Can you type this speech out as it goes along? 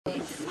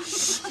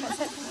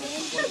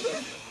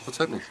What's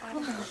happening?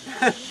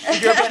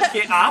 You're about to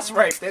get ass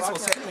raped, that's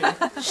what's happening.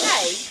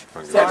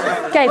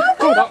 Gabe,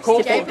 Not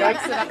called for, Gabe.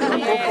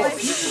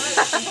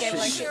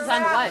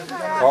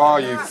 Oh,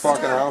 you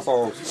fucking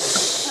assholes.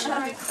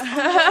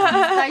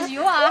 Those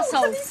your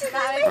assholes.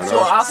 It's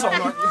your arsehole,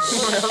 not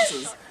anyone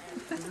else's.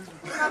 I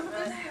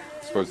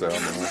suppose they are my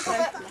assholes.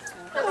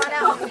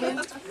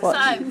 What?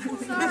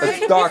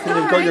 It's dark and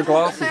you've got your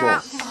glasses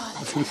on.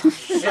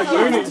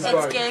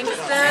 It's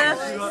gangster.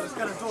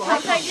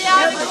 Okay,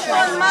 yeah, we've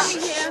got mummy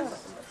here.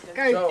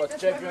 Go, it's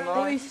Jeff and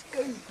I.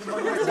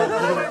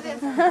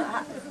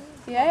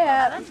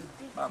 Yeah.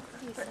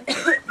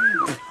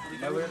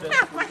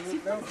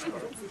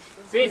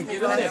 Ben, get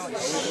in there.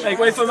 Make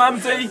way for Mum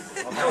T.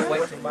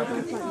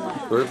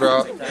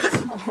 Hoorah.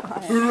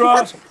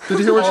 Hoorah. Did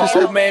you hear what she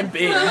said? Old man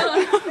Ben.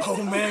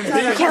 Old man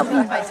Ben.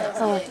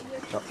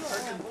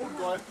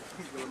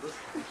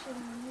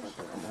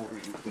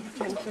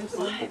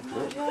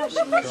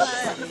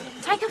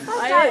 Take a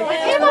photo.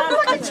 Yeah,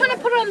 I'm fucking trying to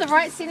put it on the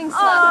right settings.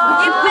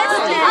 You missed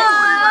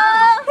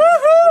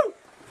it.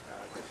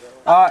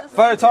 Alright,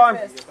 photo time.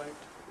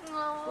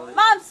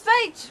 Mum,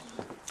 speech.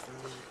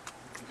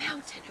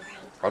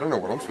 I don't know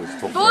what I'm supposed to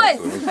talk Boys.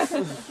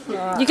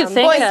 about. You can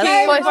thank Boys, us.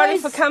 thank everybody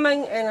for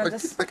coming, and I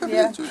just, Back up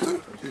yeah, here.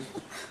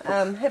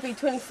 happy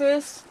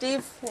 21st,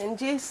 Dev and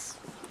Jess,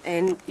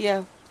 and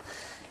yeah,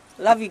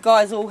 love you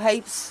guys all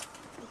heaps.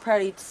 Proud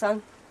of you,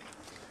 son.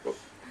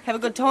 Have a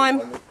good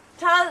time.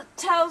 Tell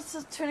us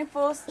the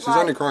 24th. She's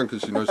only crying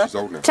because she knows she's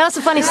old now. Tell us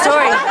a funny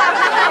story. You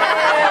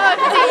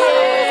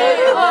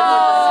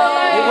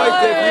wait,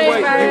 Dev, you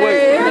wait.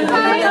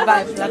 Yeah,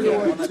 babe, love you.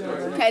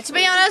 Okay, to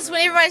be honest,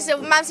 when everybody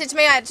said, Mum said to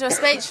me I had to do a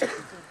speech,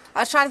 I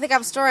was trying to think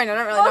of a story and I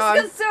don't really know.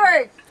 What's the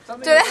story? I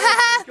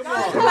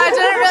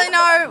didn't really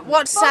know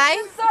what to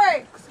say.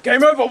 Sorry.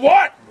 Game over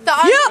what? The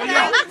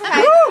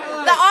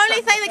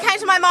only thing that came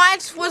to my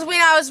mind was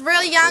when I was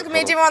really young and me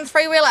and Devon on the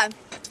three-wheeler.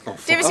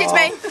 Devon said to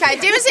me,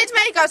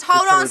 he goes,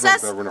 hold on,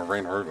 sis. When I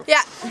ran her over.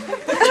 Yeah.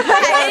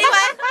 Okay,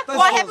 anyway,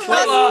 what happened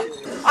was,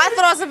 I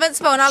thought I was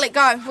invincible and I let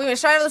go. We went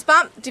straight over this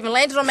bump, Devon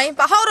landed on me,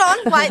 but hold on,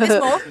 wait, there's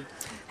more.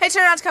 He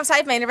turned around to come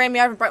save me and he ran me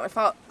over and broke my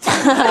foot.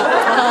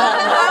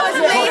 I was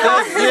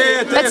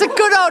knee-high. That's a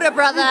good older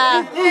brother.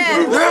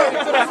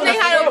 Yeah.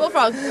 Knee-high to a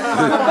bullfrog. Do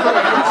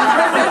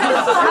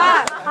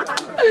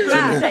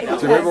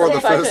you remember what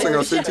the first thing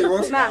I said to you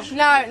was? No,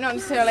 not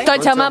necessarily.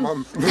 Don't tell Mum.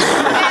 Mum.